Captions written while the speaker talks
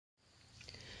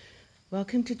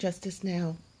Welcome to Justice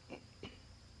Now,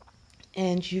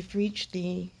 and you've reached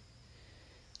the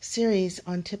series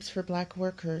on tips for Black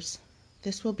workers.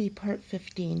 This will be part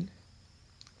 15,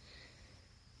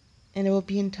 and it will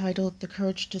be entitled The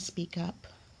Courage to Speak Up.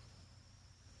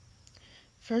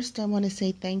 First, I want to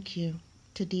say thank you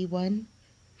to D1,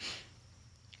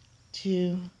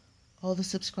 to all the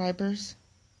subscribers,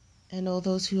 and all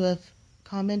those who have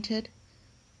commented.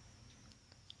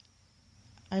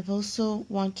 I've also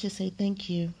want to say thank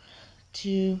you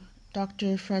to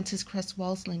Dr. Frances Cress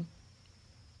Walsling,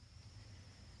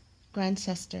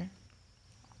 Grandsister,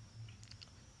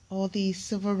 all the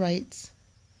civil rights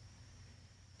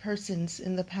persons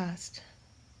in the past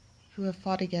who have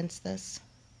fought against this.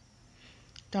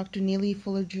 Dr. Neely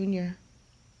Fuller Jr.,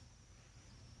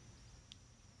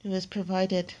 who has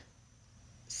provided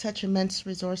such immense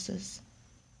resources,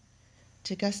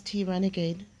 to Gus T.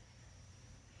 Renegade,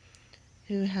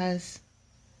 who has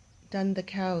done the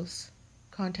COWS,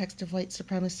 Context of White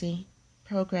Supremacy,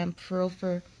 program for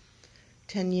over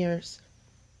 10 years,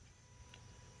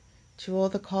 to all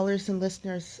the callers and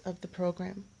listeners of the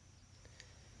program,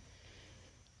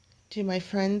 to my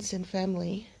friends and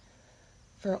family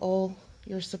for all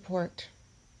your support.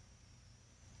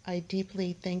 I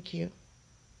deeply thank you,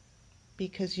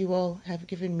 because you all have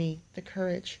given me the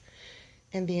courage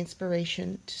and the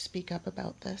inspiration to speak up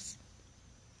about this.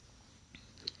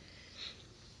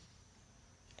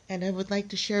 And I would like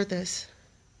to share this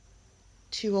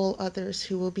to all others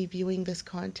who will be viewing this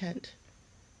content,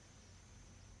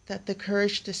 that the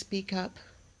courage to speak up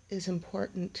is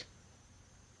important.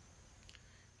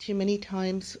 Too many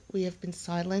times we have been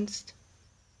silenced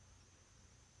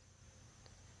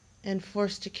and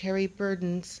forced to carry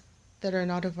burdens that are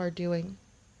not of our doing,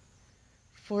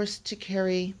 forced to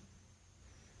carry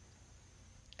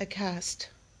a caste,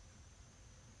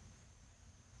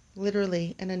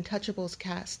 literally an untouchables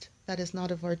caste that is not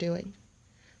of our doing,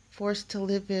 forced to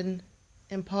live in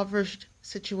impoverished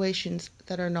situations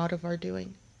that are not of our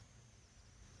doing.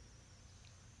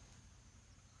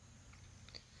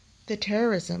 The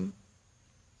terrorism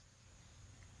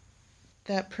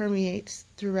that permeates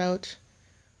throughout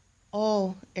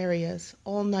all areas,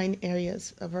 all 9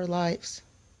 areas of our lives,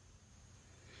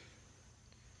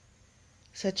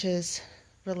 such as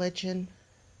religion,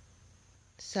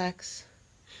 sex,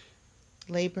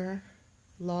 labor,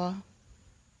 law,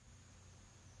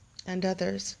 and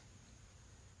others,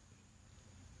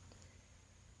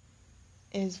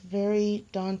 is very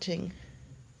daunting.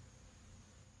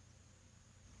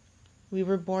 We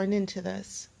were born into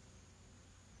this.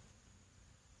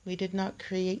 We did not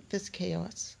create this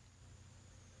chaos.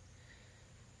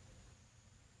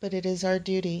 But it is our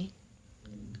duty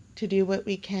to do what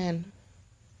we can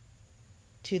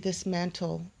to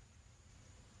dismantle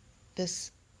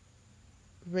this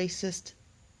racist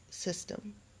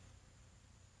system.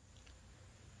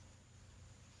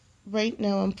 Right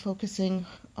now I'm focusing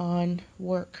on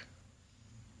work,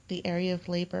 the area of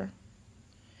labor.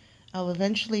 I'll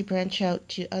eventually branch out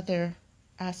to other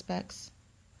aspects,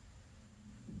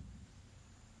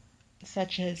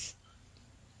 such as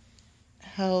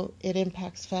how it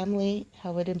impacts family,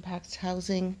 how it impacts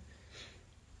housing,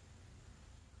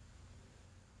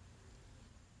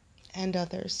 and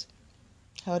others,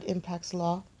 how it impacts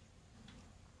law.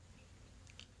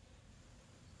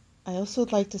 I also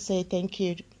would like to say thank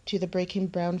you to the Breaking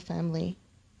Brown family,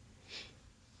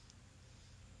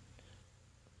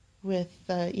 with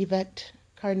Yvette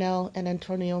Carnell and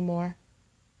Antonio Moore.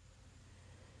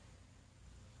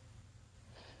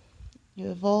 You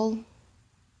have all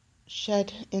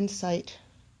shed insight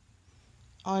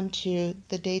onto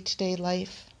the day-to-day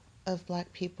life of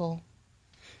Black people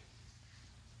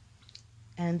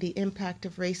and the impact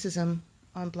of racism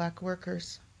on Black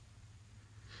workers.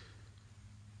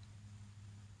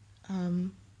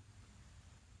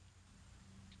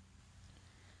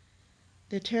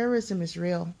 The terrorism is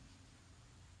real.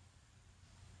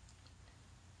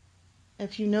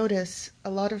 If you notice, a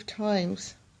lot of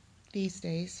times these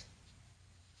days,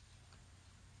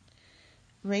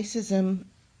 racism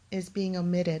is being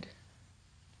omitted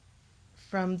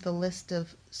from the list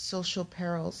of social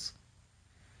perils.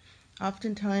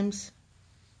 Oftentimes,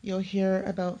 you'll hear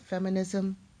about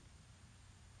feminism.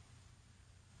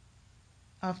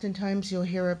 Oftentimes, you'll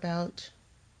hear about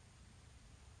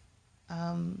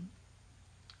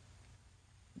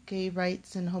gay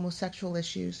rights and homosexual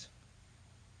issues.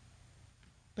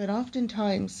 But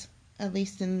oftentimes, at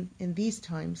least in these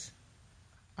times,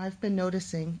 I've been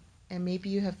noticing, and maybe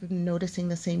you have been noticing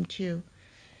the same too,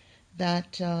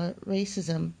 that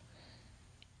racism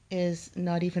is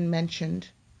not even mentioned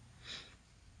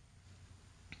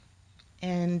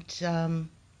And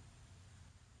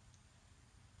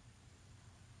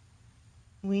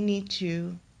we need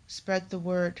to spread the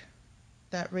word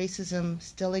that racism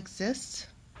still exists.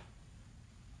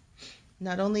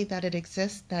 Not only that it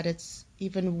exists, that it's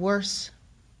even worse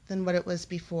than what it was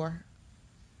before.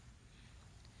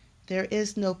 There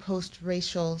is no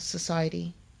post-racial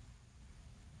society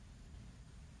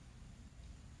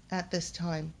at this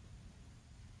time.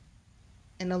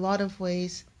 In a lot of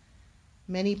ways,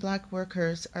 many black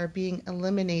workers are being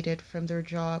eliminated from their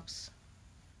jobs.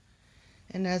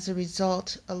 And as a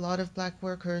result, a lot of black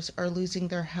workers are losing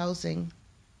their housing,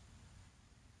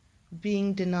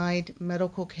 being denied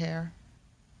medical care,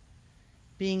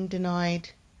 being denied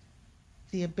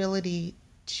the ability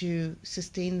to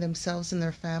sustain themselves and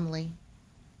their family.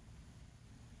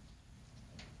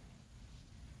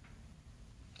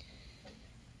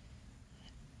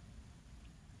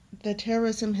 The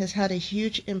terrorism has had a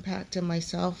huge impact on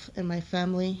myself and my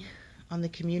family, on the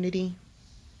community.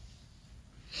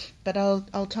 But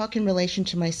I'll talk in relation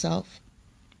to myself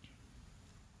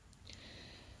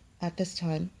at this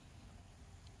time.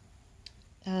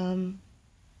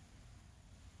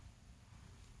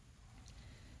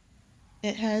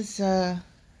 It has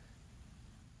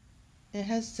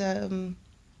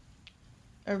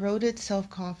eroded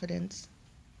self-confidence.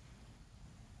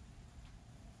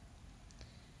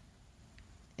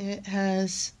 It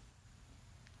has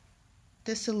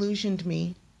disillusioned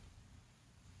me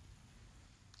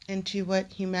into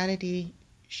what humanity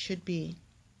should be.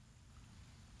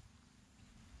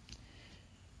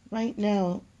 Right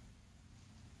now,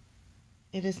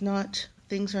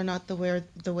 things are not the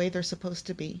way they're supposed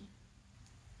to be.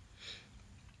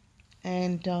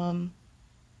 And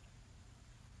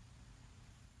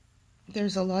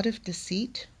there's a lot of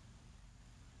deceit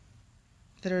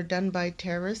that are done by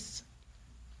terrorists,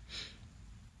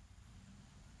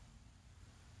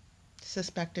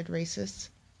 suspected racists.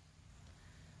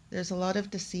 There's a lot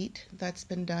of deceit that's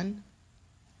been done.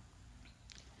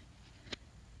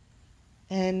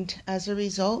 And as a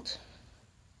result,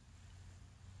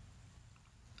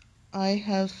 I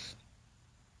have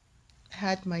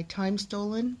had my time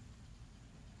stolen.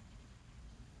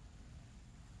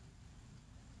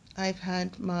 I've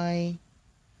had my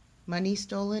money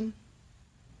stolen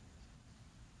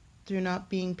through not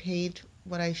being paid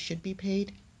what I should be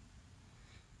paid.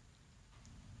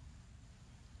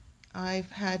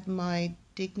 I've had my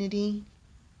dignity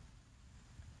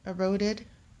eroded,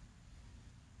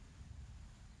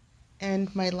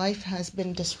 and my life has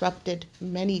been disrupted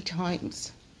many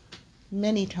times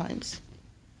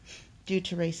due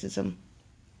to racism.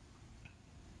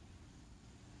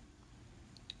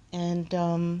 And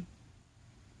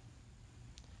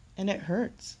it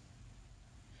hurts.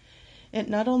 It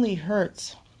not only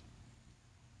hurts,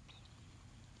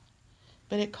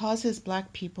 but it causes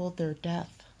black people their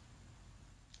death.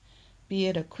 Be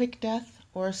it a quick death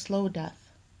or a slow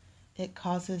death, it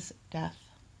causes death.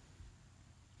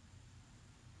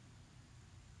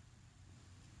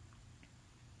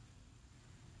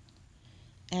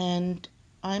 And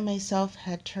I myself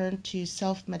had turned to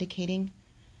self-medicating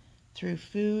through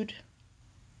food,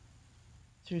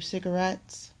 through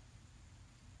cigarettes.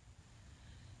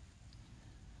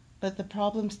 But the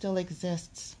problem still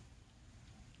exists.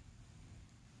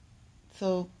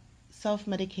 So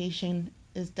self-medication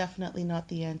is definitely not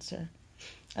the answer.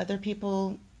 Other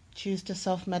people choose to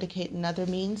self-medicate in other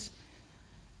means.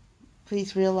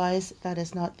 Please realize that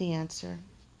is not the answer.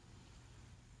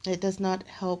 It does not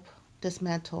help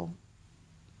dismantle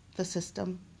the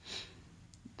system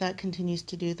that continues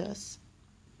to do this.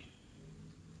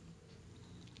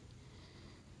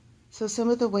 So some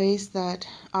of the ways that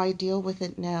I deal with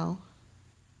it now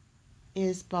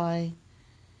is by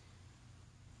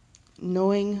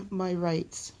knowing my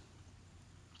rights.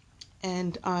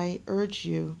 And I urge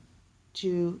you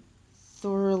to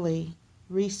thoroughly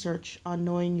research on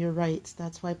knowing your rights.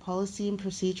 That's why policy and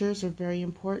procedures are very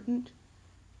important.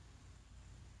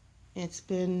 It's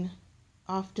been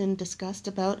often discussed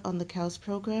about on the COWS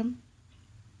program.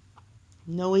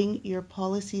 Knowing your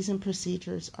policies and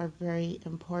procedures are very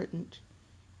important.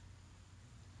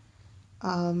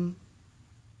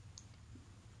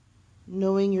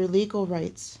 Knowing your legal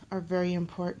rights are very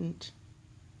important.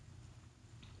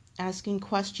 Asking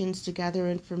questions to gather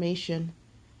information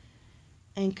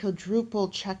and quadruple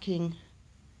checking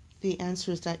the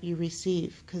answers that you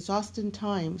receive, because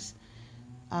oftentimes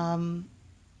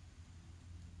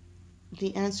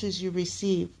the answers you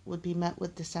receive would be met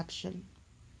with deception.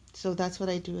 So that's what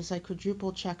I do, is I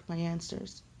quadruple check my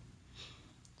answers.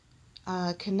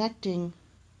 Connecting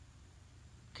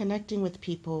Connecting with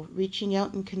people, reaching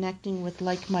out and connecting with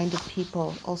like-minded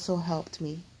people also helped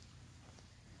me.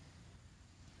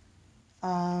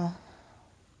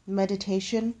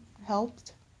 Meditation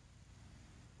helped.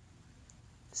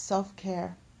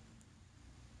 Self-care.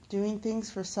 Doing things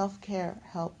for self-care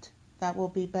helped. That will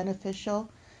be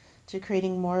beneficial to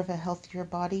creating more of a healthier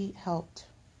body helped.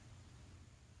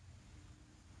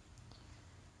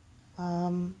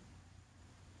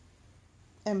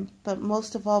 But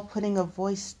most of all, putting a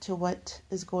voice to what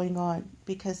is going on,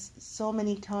 because so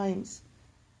many times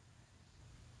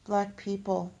Black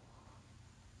people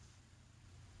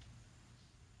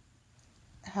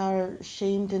are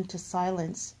shamed into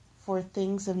silence for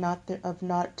things not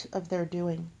of their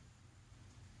doing.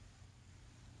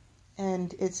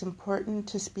 And it's important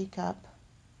to speak up,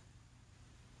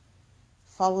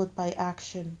 followed by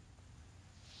action.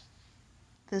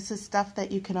 This is stuff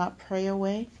that you cannot pray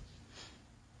away.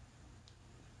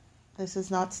 This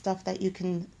is not stuff that you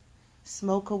can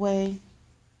smoke away.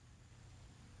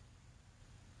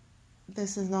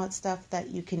 This is not stuff that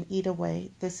you can eat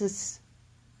away.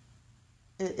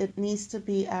 It needs to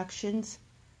be actions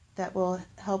that will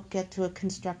help get to a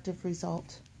constructive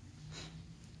result.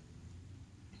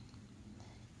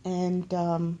 And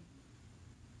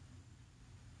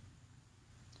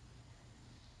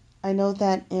I know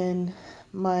that in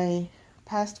my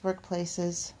past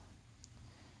workplaces,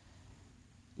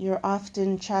 you're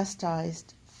often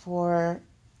chastised for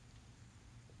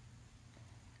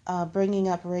bringing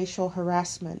up racial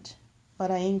harassment, but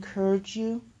I encourage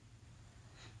you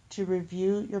to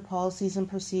review your policies and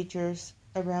procedures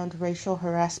around racial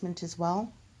harassment as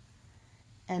well.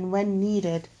 And when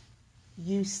needed,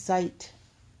 you cite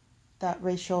that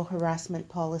racial harassment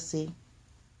policy.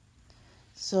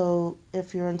 So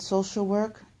if you're in social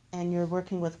work and you're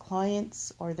working with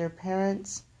clients or their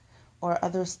parents or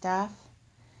other staff,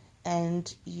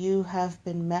 and you have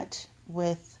been met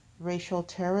with racial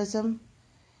terrorism,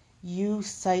 you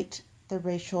cite the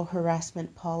racial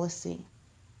harassment policy.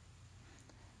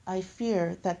 I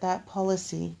fear that that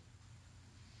policy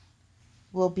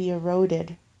will be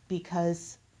eroded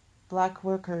because Black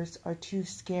workers are too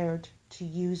scared to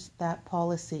use that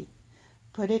policy.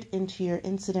 Put it into your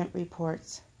incident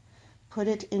reports. Put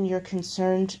it in your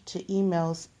concerned to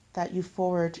emails that you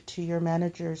forward to your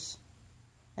managers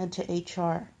and to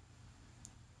HR.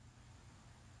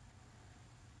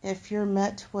 If you're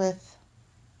met with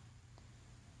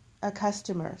a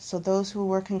customer, so those who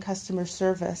work in customer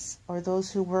service or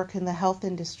those who work in the health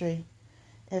industry,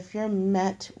 if you're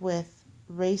met with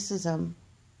racism,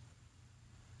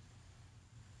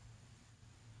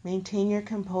 maintain your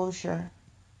composure.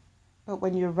 But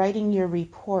when you're writing your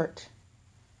report,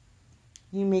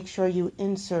 you make sure you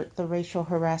insert the racial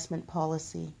harassment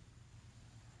policy.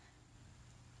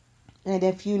 And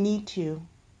if you need to,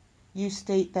 you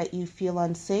state that you feel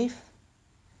unsafe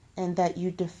and that you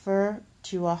defer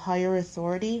to a higher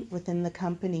authority within the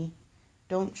company.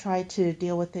 Don't try to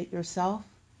deal with it yourself.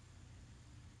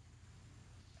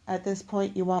 At this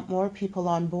point, you want more people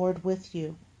on board with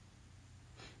you.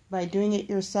 By doing it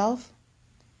yourself,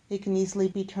 it can easily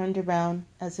be turned around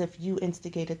as if you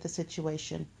instigated the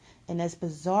situation. And as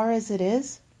bizarre as it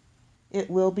is, it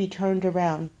will be turned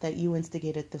around that you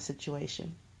instigated the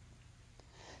situation.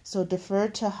 So defer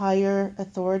to higher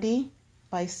authority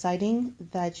by citing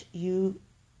that you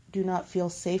do not feel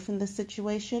safe in the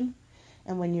situation.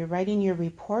 And when you're writing your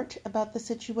report about the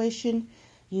situation,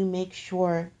 you make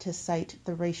sure to cite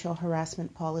the racial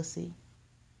harassment policy.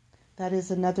 That is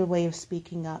another way of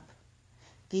speaking up.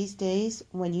 These days,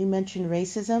 when you mention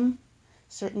racism,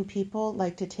 certain people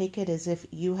like to take it as if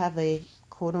you have a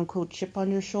quote-unquote chip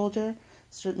on your shoulder.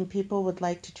 Certain people would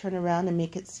like to turn around and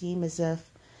make it seem as if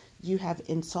you have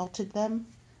insulted them.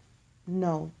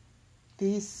 No.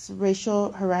 This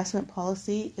racial harassment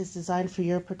policy is designed for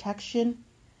your protection,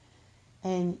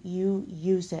 and you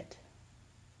use it.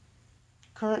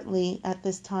 Currently, at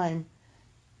this time,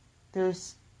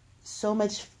 there's so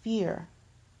much fear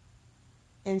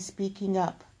in speaking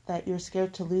up that you're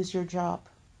scared to lose your job.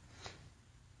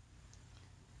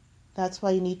 That's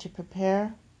why you need to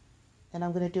prepare, and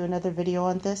I'm going to do another video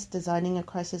on this, designing a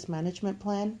crisis management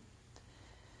plan,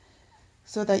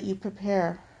 so that you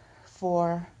prepare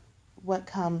for what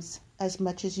comes as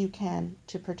much as you can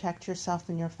to protect yourself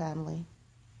and your family.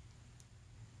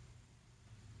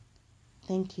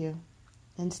 Thank you,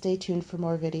 and stay tuned for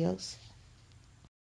more videos.